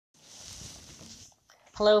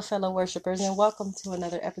Hello, fellow worshipers, and welcome to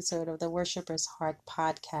another episode of the Worshipers Heart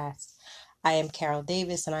Podcast. I am Carol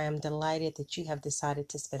Davis, and I am delighted that you have decided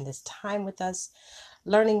to spend this time with us,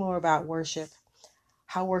 learning more about worship,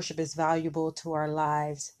 how worship is valuable to our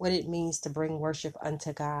lives, what it means to bring worship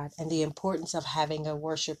unto God, and the importance of having a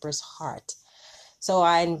worshiper's heart. So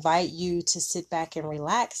I invite you to sit back and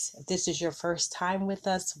relax. If this is your first time with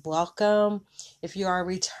us, welcome. If you are a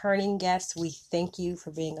returning guest, we thank you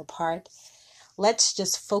for being a part. Let's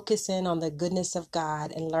just focus in on the goodness of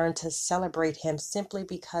God and learn to celebrate Him simply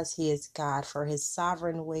because He is God, for His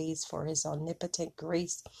sovereign ways, for His omnipotent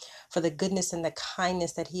grace, for the goodness and the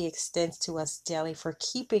kindness that He extends to us daily, for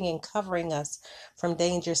keeping and covering us from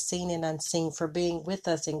danger seen and unseen, for being with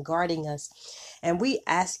us and guarding us. And we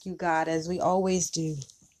ask you, God, as we always do,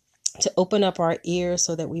 to open up our ears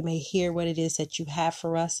so that we may hear what it is that you have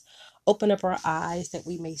for us. Open up our eyes that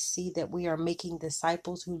we may see that we are making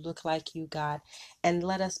disciples who look like you, God. And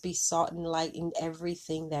let us be salt and light in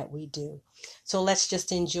everything that we do. So let's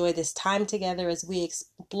just enjoy this time together as we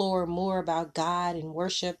explore more about God and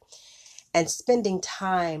worship and spending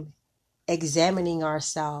time examining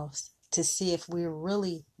ourselves to see if we're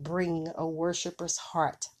really bringing a worshiper's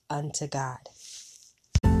heart unto God.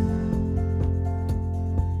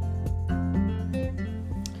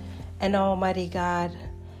 And Almighty God,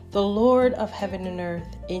 the Lord of heaven and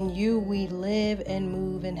earth, in you we live and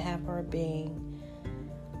move and have our being.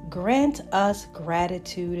 Grant us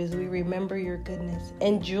gratitude as we remember your goodness,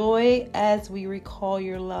 and joy as we recall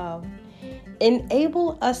your love.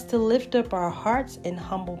 Enable us to lift up our hearts in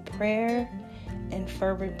humble prayer and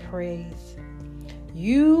fervent praise.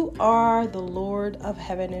 You are the Lord of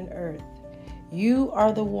heaven and earth. You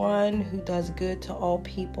are the one who does good to all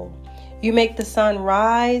people. You make the sun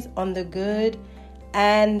rise on the good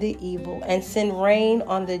and the evil, and send rain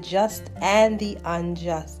on the just and the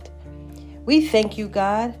unjust. We thank you,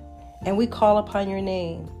 God, and we call upon your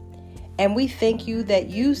name. And we thank you that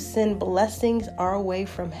you send blessings our way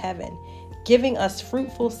from heaven, giving us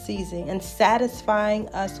fruitful season and satisfying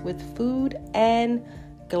us with food and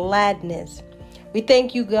gladness. We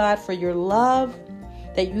thank you, God, for your love,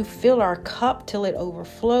 that you fill our cup till it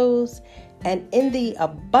overflows, and in the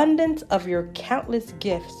abundance of your countless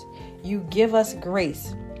gifts, you give us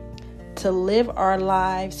grace to live our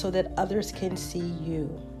lives so that others can see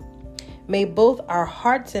you. May both our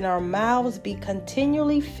hearts and our mouths be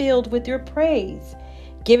continually filled with your praise,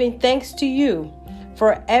 giving thanks to you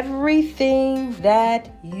for everything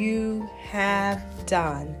that you have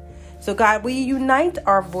done. So God, we unite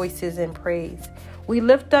our voices in praise. We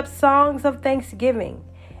lift up songs of thanksgiving.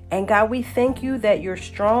 And God, we thank you that your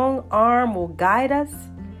strong arm will guide us,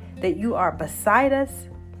 that you are beside us,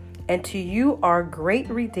 and to you, our great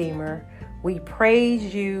Redeemer, we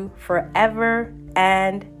praise you forever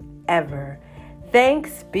and ever.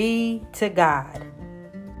 Thanks be to God.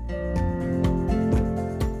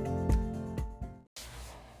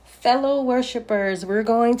 Fellow worshipers, we're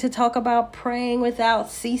going to talk about praying without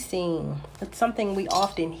ceasing. It's something we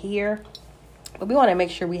often hear, but we want to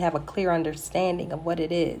make sure we have a clear understanding of what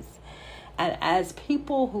it is. And as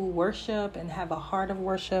people who worship and have a heart of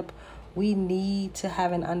worship, we need to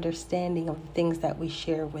have an understanding of the things that we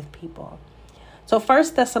share with people. So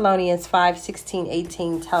 1 Thessalonians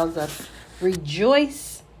 5:16-18 tells us,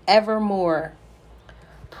 rejoice evermore,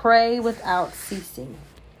 pray without ceasing.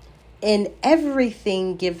 In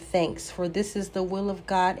everything give thanks, for this is the will of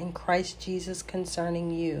God in Christ Jesus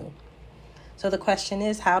concerning you. So the question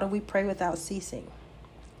is, how do we pray without ceasing?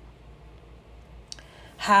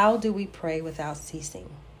 How do we pray without ceasing?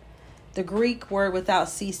 The Greek word without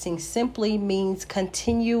ceasing simply means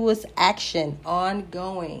continuous action,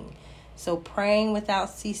 ongoing. So praying without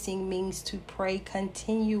ceasing means to pray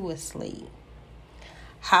continuously.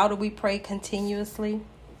 How do we pray continuously?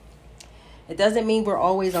 It doesn't mean we're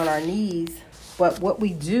always on our knees, but what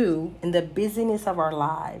we do in the busyness of our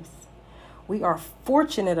lives, we are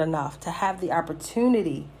fortunate enough to have the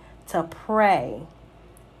opportunity to pray.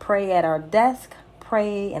 Pray at our desk,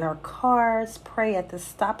 pray in our cars, pray at the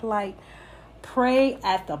stoplight, pray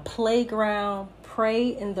at the playground, pray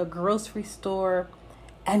in the grocery store,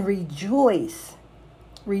 and rejoice.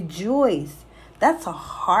 Rejoice. That's a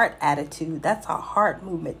heart attitude. That's a heart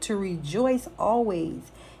movement. To rejoice always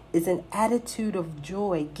is an attitude of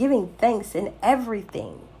joy. Giving thanks in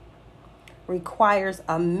everything requires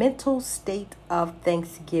a mental state of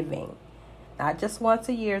thanksgiving. Not just once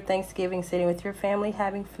a year, Thanksgiving, sitting with your family,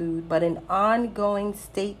 having food, but an ongoing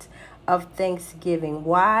state of thanksgiving.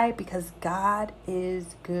 Why? Because God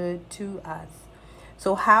is good to us.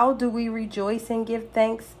 So how do we rejoice and give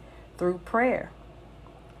thanks? Through prayer.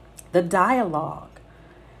 The dialogue,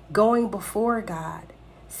 going before God,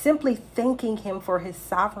 simply thanking him for his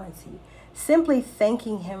sovereignty, simply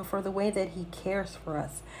thanking him for the way that he cares for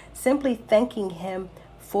us, simply thanking him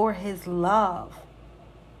for his love.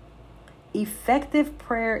 Effective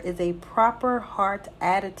prayer is a proper heart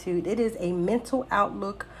attitude. It is a mental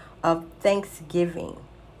outlook of thanksgiving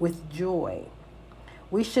with joy.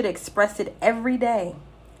 We should express it every day,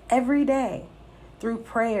 through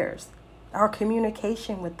prayers, our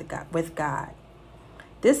communication with God.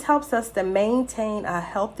 This helps us to maintain a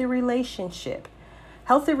healthy relationship.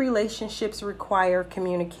 Healthy relationships require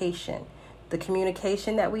communication. The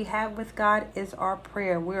communication that we have with God is our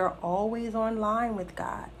prayer. We are always online with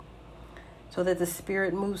God so that the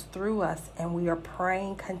Spirit moves through us and we are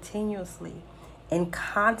praying continuously in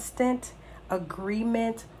constant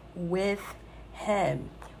agreement with him.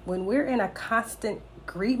 When we're in a constant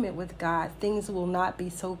agreement with God, things will not be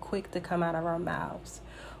so quick to come out of our mouths.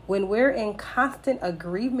 When we're in constant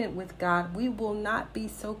agreement with God, we will not be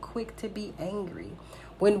so quick to be angry.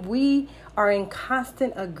 When we are in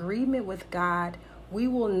constant agreement with God, we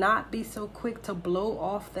will not be so quick to blow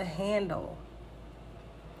off the handle.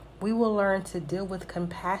 We will learn to deal with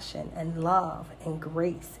compassion and love and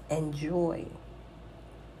grace and joy.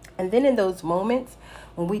 And then in those moments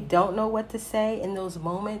when we don't know what to say, in those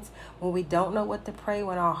moments when we don't know what to pray,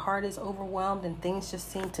 when our heart is overwhelmed and things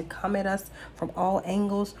just seem to come at us from all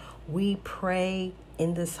angles, we pray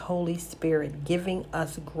in this Holy Spirit, giving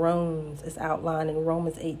us groans, as outlined in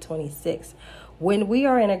Romans 8:26. When we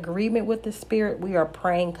are in agreement with the Spirit, we are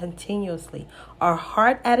praying continuously. Our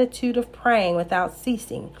heart attitude of praying without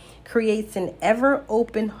ceasing creates an ever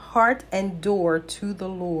open heart and door to the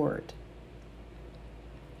Lord.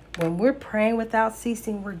 When we're praying without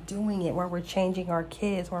ceasing, we're doing it while we're changing our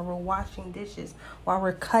kids, while we're washing dishes, while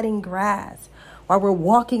we're cutting grass, while we're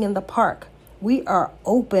walking in the park. We are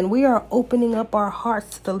open. We are opening up our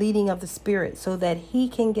hearts to the leading of the Spirit so that he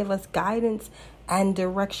can give us guidance and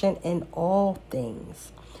direction in all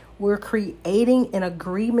things. We're creating an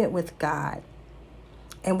agreement with God,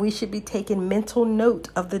 and we should be taking mental note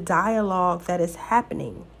of the dialogue that is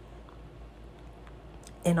happening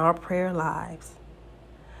in our prayer lives.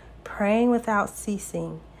 Praying without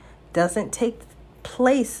ceasing doesn't take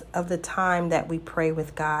place of the time that we pray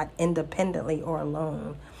with God independently or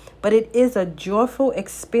alone, but it is a joyful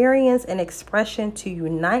experience and expression to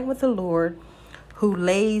unite with the Lord, who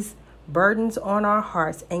lays burdens on our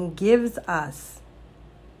hearts and gives us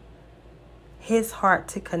his heart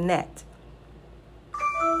to connect,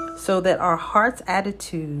 so that our heart's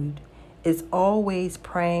attitude is always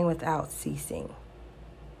praying without ceasing.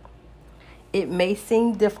 It may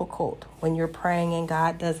seem difficult when you're praying and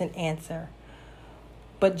God doesn't answer.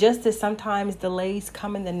 But just as sometimes delays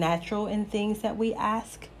come in the natural in things that we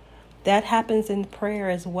ask, that happens in prayer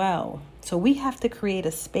as well. So we have to create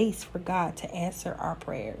a space for God to answer our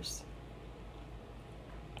prayers.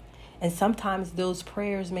 And sometimes those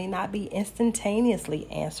prayers may not be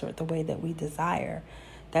instantaneously answered the way that we desire.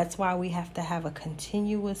 That's why we have to have a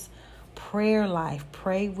continuous prayer life.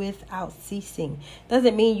 Pray without ceasing.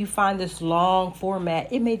 Doesn't mean you find this long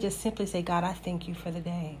format. It may just simply say, God, I thank you for the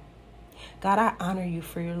day. God, I honor you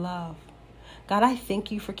for your love. God, I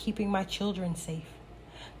thank you for keeping my children safe.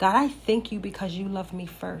 God, I thank you because you love me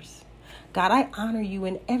first. God, I honor you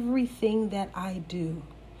in everything that I do.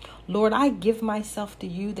 Lord, I give myself to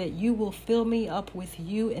you that you will fill me up with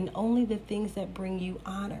you and only the things that bring you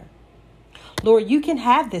honor. Lord, you can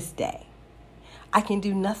have this day. I can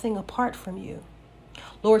do nothing apart from you.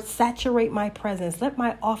 Lord, saturate my presence. Let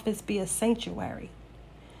my office be a sanctuary.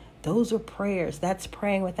 Those are prayers. That's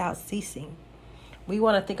praying without ceasing. We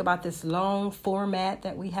want to think about this long format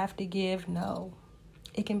that we have to give. No,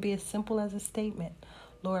 it can be as simple as a statement.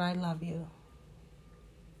 Lord, I love you.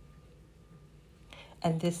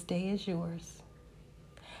 And this day is yours.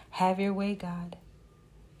 Have your way, God.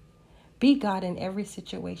 Be God in every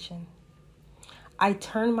situation. I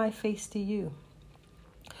turn my face to you.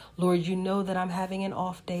 Lord, you know that I'm having an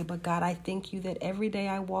off day, but God, I thank you that every day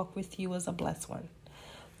I walk with you is a blessed one.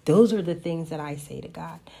 Those are the things that I say to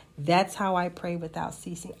God. That's how I pray without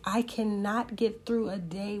ceasing. I cannot get through a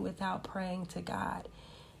day without praying to God.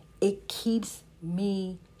 It keeps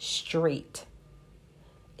me straight.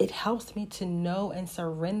 It helps me to know and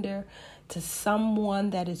surrender to someone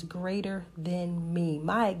that is greater than me.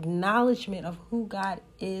 My acknowledgement of who God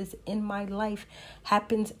is in my life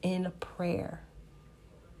happens in prayer.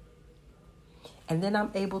 And then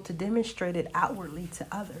I'm able to demonstrate it outwardly to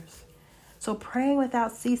others. So praying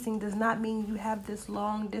without ceasing does not mean you have this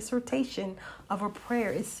long dissertation of a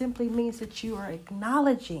prayer. It simply means that you are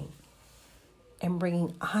acknowledging and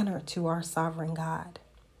bringing honor to our sovereign God.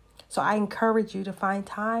 So I encourage you to find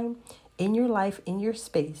time in your life, in your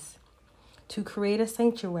space, to create a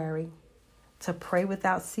sanctuary, to pray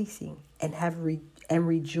without ceasing, and and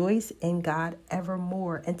rejoice in God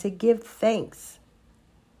evermore, and to give thanks.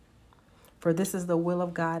 For this is the will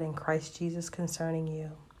of God in Christ Jesus concerning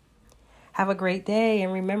you. Have a great day,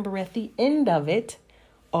 and remember, at the end of it,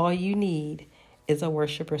 all you need is a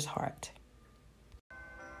worshiper's heart.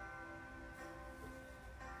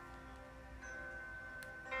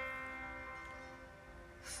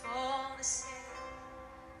 For the sake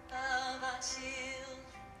of our children,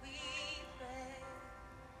 we pray.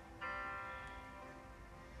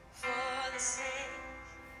 For the sake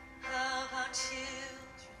of our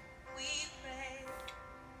children, we pray.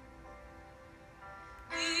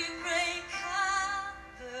 We pray,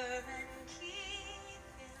 cover and keep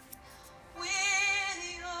him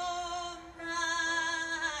with your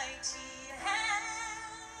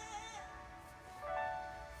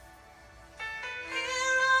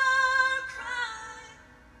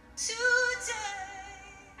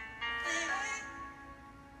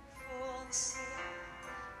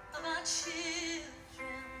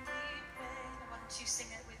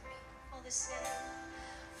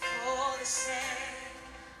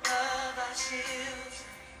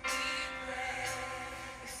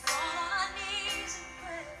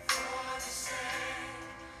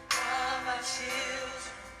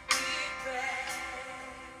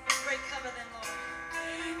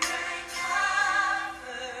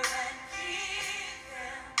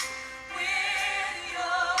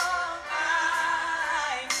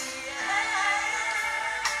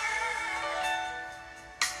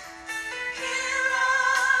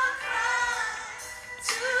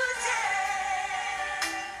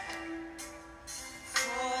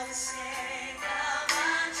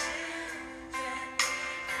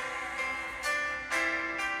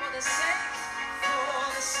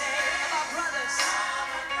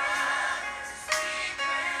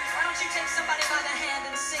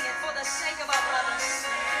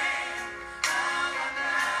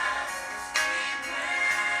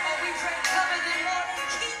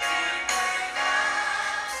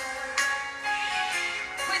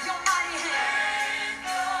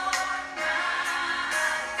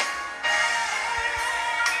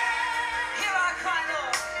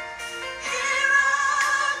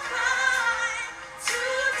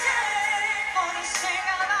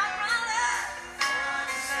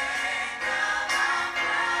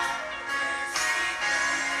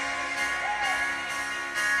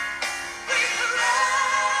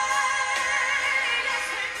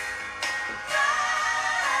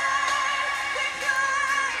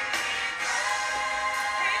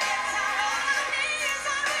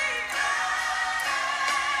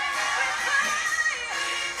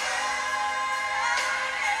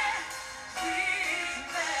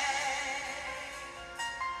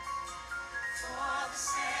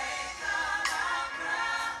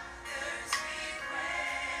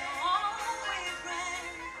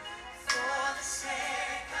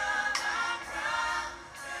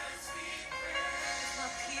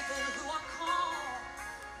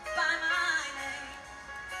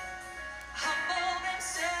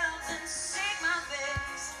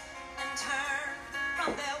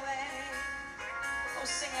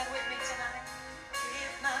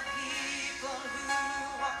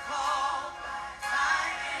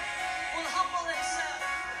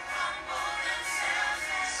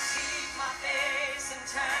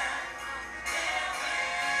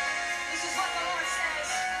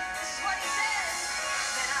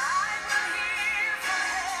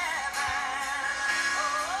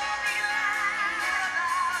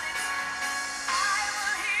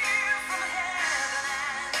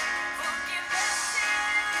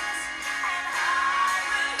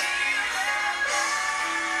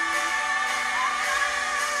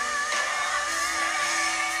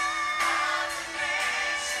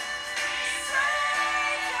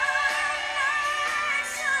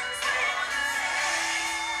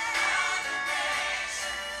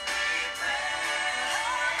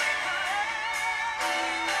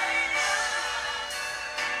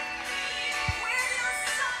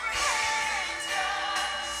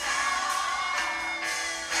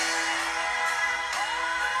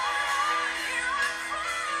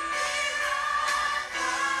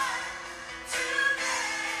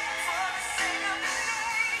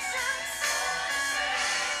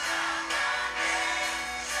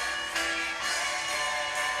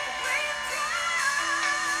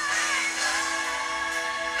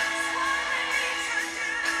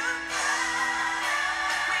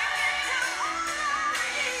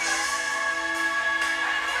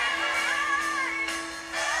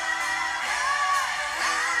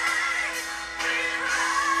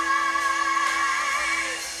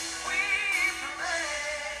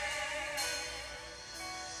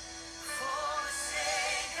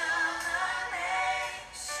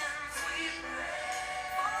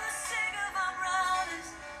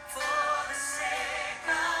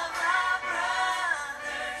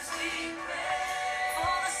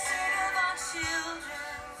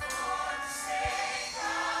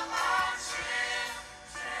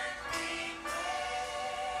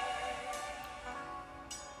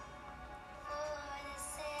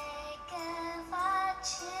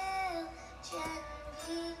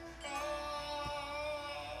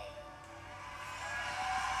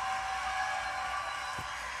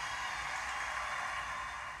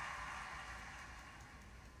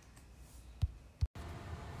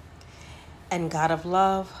And God of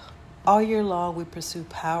love, all year long we pursue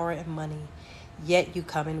power and money, yet you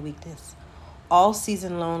come in weakness. All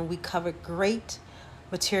season long we covet great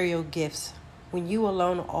material gifts when you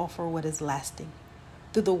alone offer what is lasting.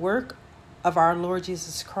 Through the work of our Lord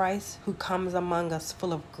Jesus Christ, who comes among us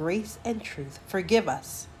full of grace and truth, forgive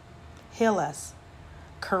us, heal us,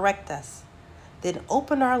 correct us, then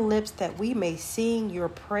open our lips that we may sing your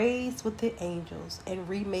praise with the angels and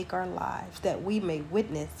remake our lives, that we may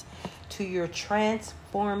witness to your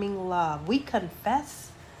transforming love. We confess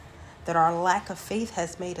that our lack of faith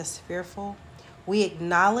has made us fearful. We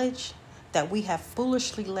acknowledge that we have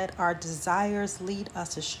foolishly let our desires lead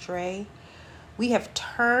us astray. We have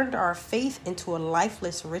turned our faith into a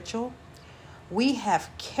lifeless ritual. We have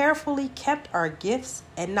carefully kept our gifts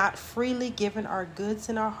and not freely given our goods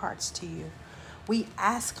and our hearts to you. We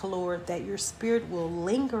ask, Lord, that your Spirit will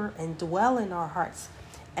linger and dwell in our hearts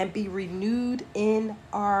and be renewed in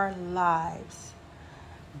our lives.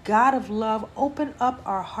 God of love, open up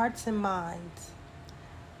our hearts and minds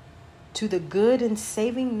to the good and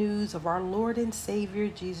saving news of our Lord and Savior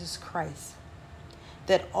Jesus Christ,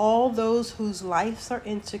 that all those whose lives are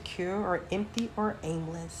insecure or empty or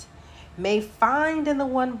aimless may find in the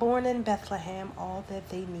one born in Bethlehem all that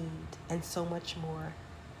they need and so much more.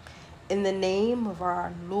 In the name of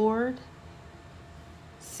our Lord,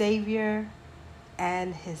 Savior,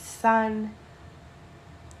 and his Son,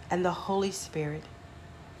 and the Holy Spirit.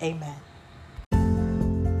 Amen.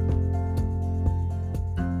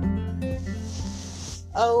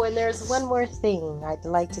 Oh, and there's one more thing. I'd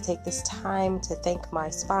like to take this time to thank my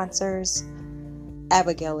sponsors,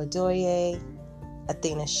 Abigail Adoye,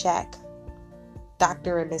 Athena Shack,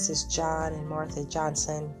 Dr. and Mrs. John and Martha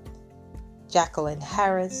Johnson, Jacqueline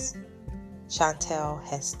Harris, Chantel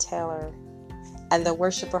Hess Taylor, and the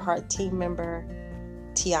Worshiper Heart team member,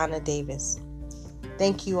 Tiana Davis.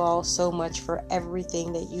 Thank you all so much for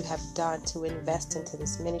everything that you have done to invest into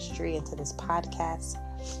this ministry, into this podcast.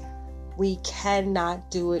 We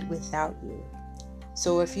cannot do it without you.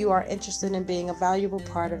 So if you are interested in being a valuable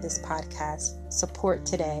part of this podcast, support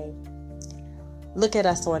today. Look at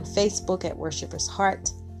us on Facebook at Worshipers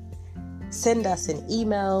Heart. Send us an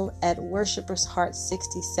email at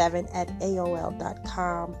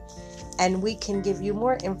worshipersheart67@aol.com, and we can give you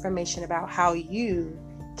more information about how you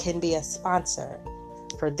can be a sponsor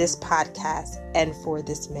for this podcast and for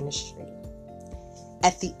this ministry.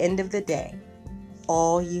 At the end of the day,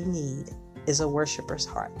 all you need is a worshiper's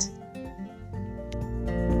heart.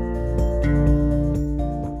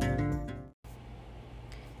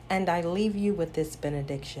 And I leave you with this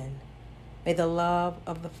benediction. May the love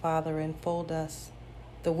of the Father enfold us,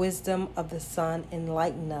 the wisdom of the Son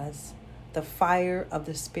enlighten us, the fire of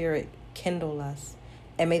the Spirit kindle us,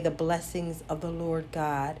 and may the blessings of the Lord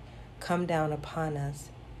God come down upon us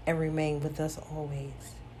and remain with us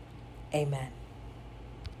always. Amen.